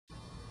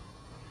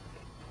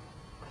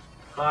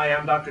Hi,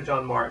 I'm Dr.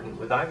 John Martin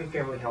with Ivy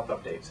Family Health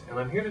Updates, and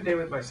I'm here today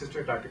with my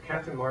sister, Dr.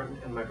 Catherine Martin,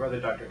 and my brother,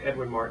 Dr.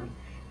 Edward Martin,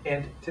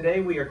 and today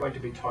we are going to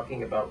be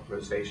talking about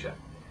rosacea.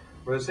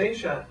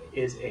 Rosacea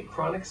is a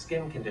chronic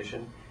skin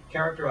condition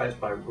characterized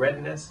by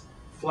redness,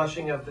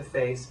 flushing of the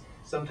face,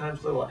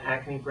 sometimes little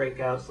acne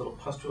breakouts, little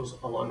pustules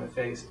along the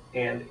face,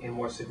 and in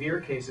more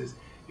severe cases,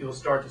 you will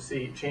start to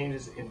see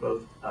changes in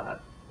both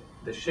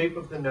the shape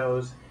of the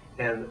nose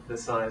and the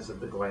size of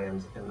the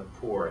glands and the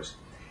pores.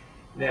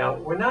 Now,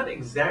 we're not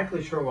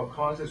exactly sure what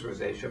causes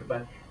rosacea,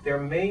 but there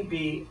may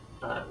be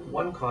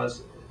one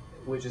cause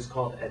which is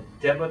called a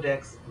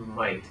Demodex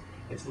mite.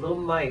 It's a little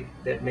mite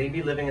that may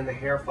be living in the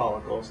hair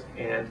follicles,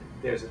 and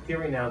there's a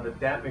theory now that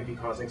that may be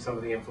causing some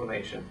of the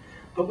inflammation.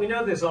 But we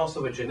know there's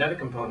also a genetic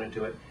component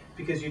to it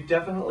because you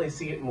definitely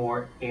see it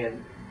more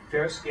in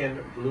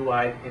fair-skinned,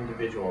 blue-eyed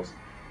individuals.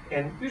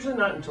 And usually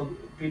not until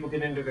people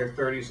get into their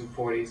 30s and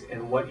 40s,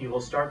 and what you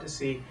will start to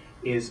see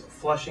is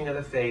flushing of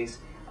the face,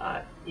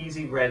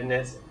 easy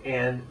redness,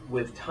 and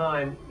with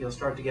time you'll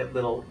start to get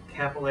little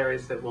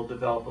capillaries that will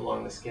develop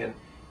along the skin,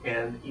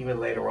 and even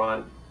later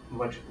on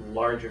much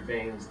larger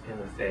veins in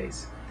the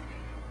face.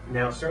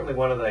 Now certainly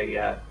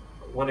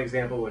one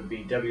example would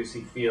be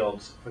W.C.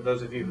 Fields. For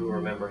those of you who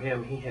remember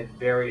him, he had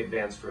very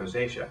advanced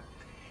rosacea,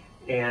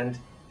 and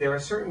there are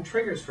certain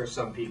triggers for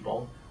some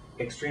people: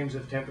 extremes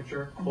of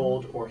temperature,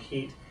 cold or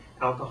heat,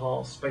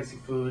 alcohol, spicy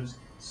foods.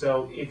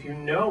 So if you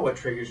know what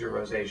triggers your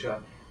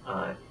rosacea,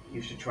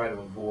 you should try to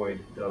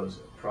avoid those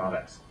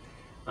products.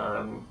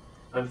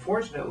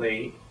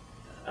 Unfortunately,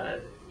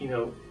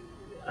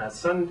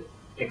 sun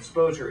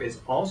exposure is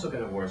also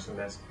going to worsen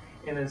this,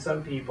 and in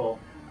some people,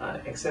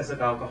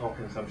 excessive alcohol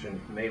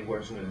consumption may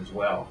worsen it as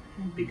well.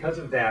 Because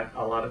of that,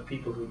 a lot of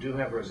people who do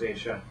have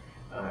rosacea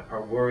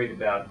are worried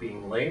about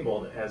being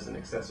labeled as an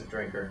excessive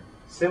drinker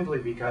simply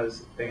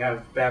because they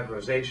have bad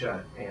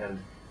rosacea, and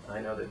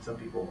I know that some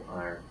people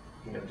are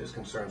just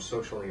concerned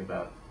socially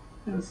about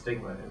the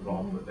stigma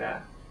involved with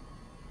that.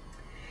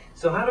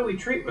 So how do we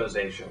treat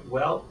rosacea?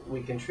 Well,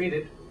 we can treat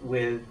it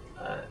with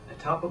a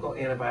topical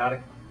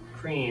antibiotic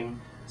cream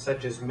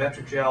such as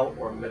Metrogel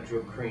or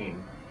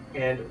Medrocream.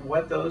 And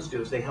what those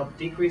do is they help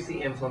decrease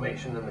the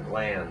inflammation in the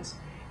glands.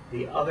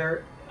 The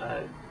other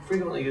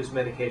frequently used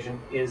medication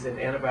is an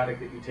antibiotic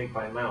that you take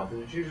by mouth,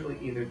 and it's usually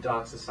either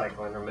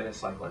doxycycline or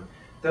minocycline.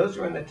 Those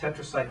are in the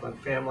tetracycline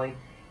family,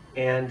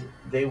 and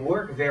they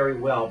work very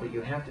well, but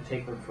you have to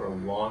take them for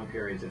long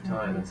periods of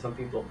time, and some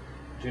people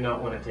do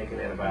not want to take an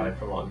antibiotic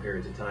for long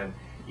periods of time.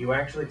 You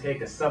actually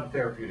take a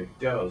subtherapeutic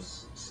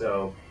dose,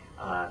 so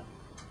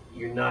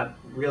you're not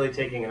really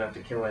taking enough to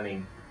kill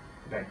any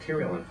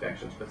bacterial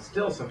infections, but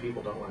still some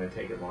people don't want to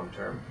take it long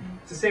term.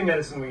 It's the same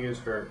medicine we use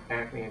for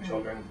acne in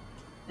children.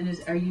 And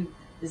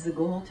is the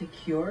goal to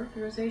cure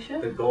the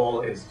rosacea? The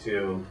goal is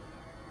to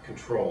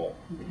control.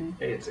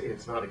 Okay.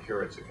 It's not a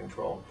cure, it's a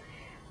control.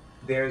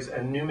 There's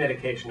a new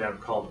medication now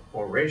called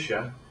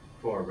Oracea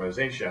for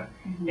rosacea,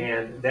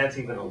 and that's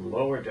even a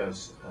lower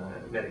dose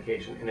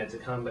medication, and it's a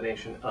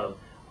combination of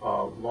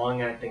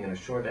long-acting and a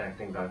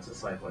short-acting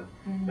doxycycline.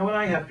 And what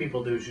I have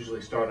people do is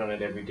usually start on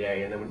it every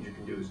day, and then what you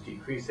can do is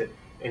decrease it,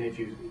 and if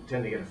you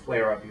tend to get a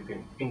flare-up, you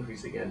can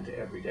increase again to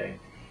every day.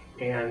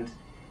 And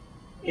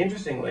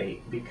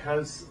interestingly,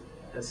 because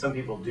some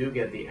people do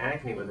get the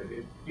acne with it,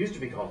 it used to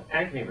be called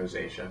acne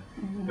rosacea,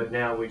 but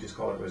now we just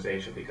call it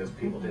rosacea because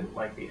people didn't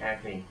like the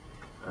acne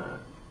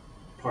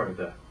part of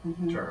the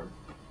term.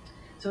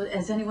 So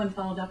has anyone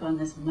followed up on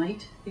this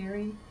mite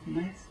theory?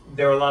 Mites?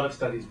 There are a lot of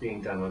studies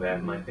being done with that,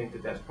 and I think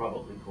that that's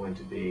probably going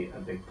to be a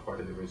big part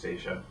of the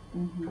rosacea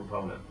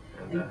component.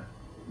 And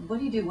what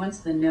do you do once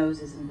the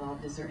nose is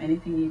involved? Is there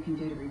anything you can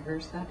do to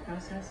reverse that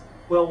process?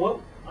 well, what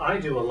I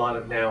do a lot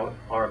of now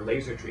are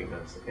laser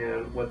treatments,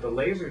 and what the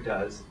laser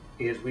does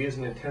is we use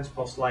an intense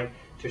pulse light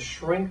to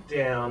shrink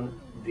down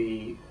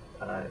the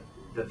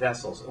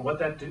vessels, and what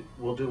that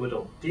will do,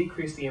 it'll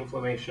decrease the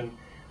inflammation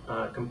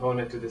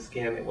component to the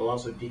skin. It will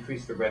also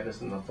decrease the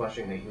redness and the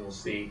flushing that you will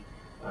see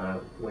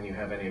when you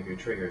have any of your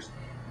triggers.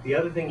 The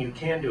other thing you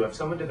can do, if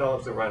someone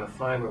develops a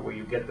rhinophyma where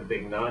you get the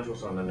big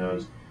nodules on the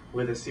nose,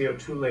 with a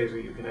CO2 laser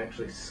you can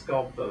actually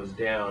sculpt those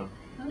down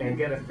and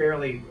get a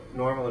fairly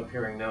normal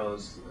appearing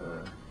nose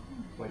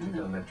once you've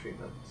done that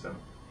treatment. So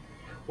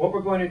what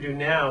we're going to do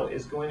now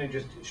is going to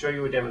just show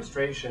you a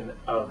demonstration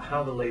of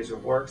how the laser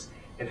works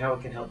and how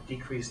it can help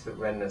decrease the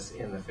redness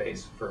in the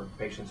face for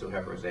patients who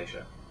have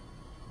rosacea.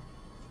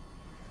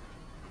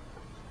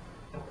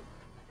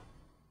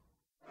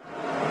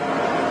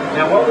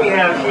 Now what we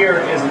have here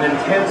is an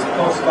intense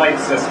pulse light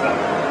system,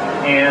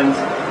 and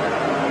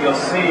you'll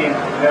see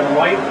that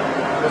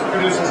this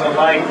produces a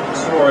light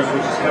source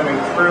which is coming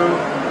through,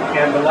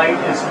 and the light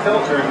is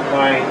filtered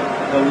by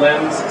the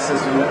lens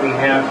system that we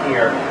have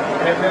here,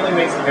 and it really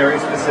makes it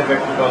very specific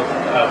to both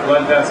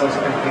blood vessels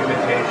and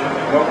pigmentation.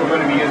 And what we're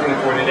going to be using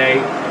it for today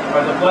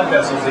are the blood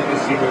vessels that you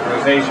see with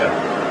rosacea.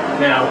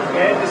 Now,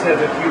 Ed just has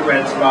a few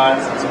red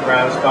spots and some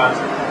brown spots.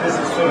 This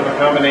is sort of a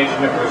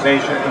combination of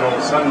rosacea and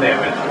old sun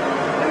damage.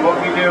 And what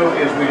we do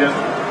is we just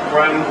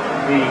run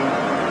the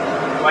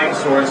light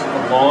source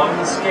along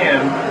the skin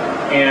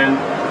and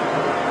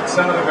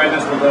some of the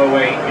redness will go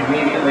away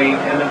immediately,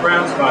 and the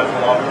brown spots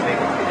will often take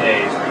a few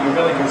days, but you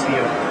really can see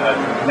a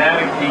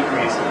dramatic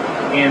decrease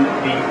in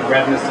the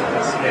redness of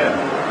the skin.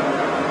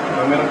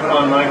 I'm going to put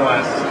on my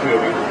glasses too,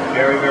 because it's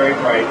very, very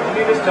bright. And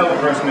you just tell the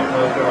person to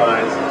close their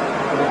eyes.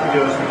 And what we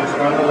do is we just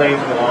run the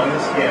laser along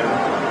the skin.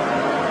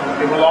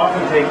 It will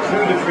often take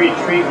 2 to 3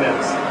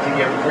 treatments to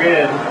get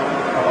rid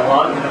of a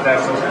lot of the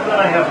vessels, and then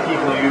I have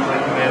people usually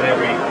come in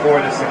every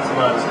 4 to 6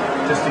 months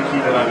just to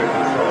keep it under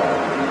control.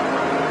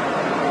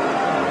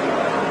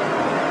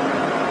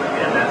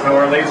 And that's how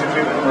our laser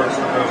treatment works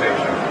for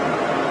rosacea.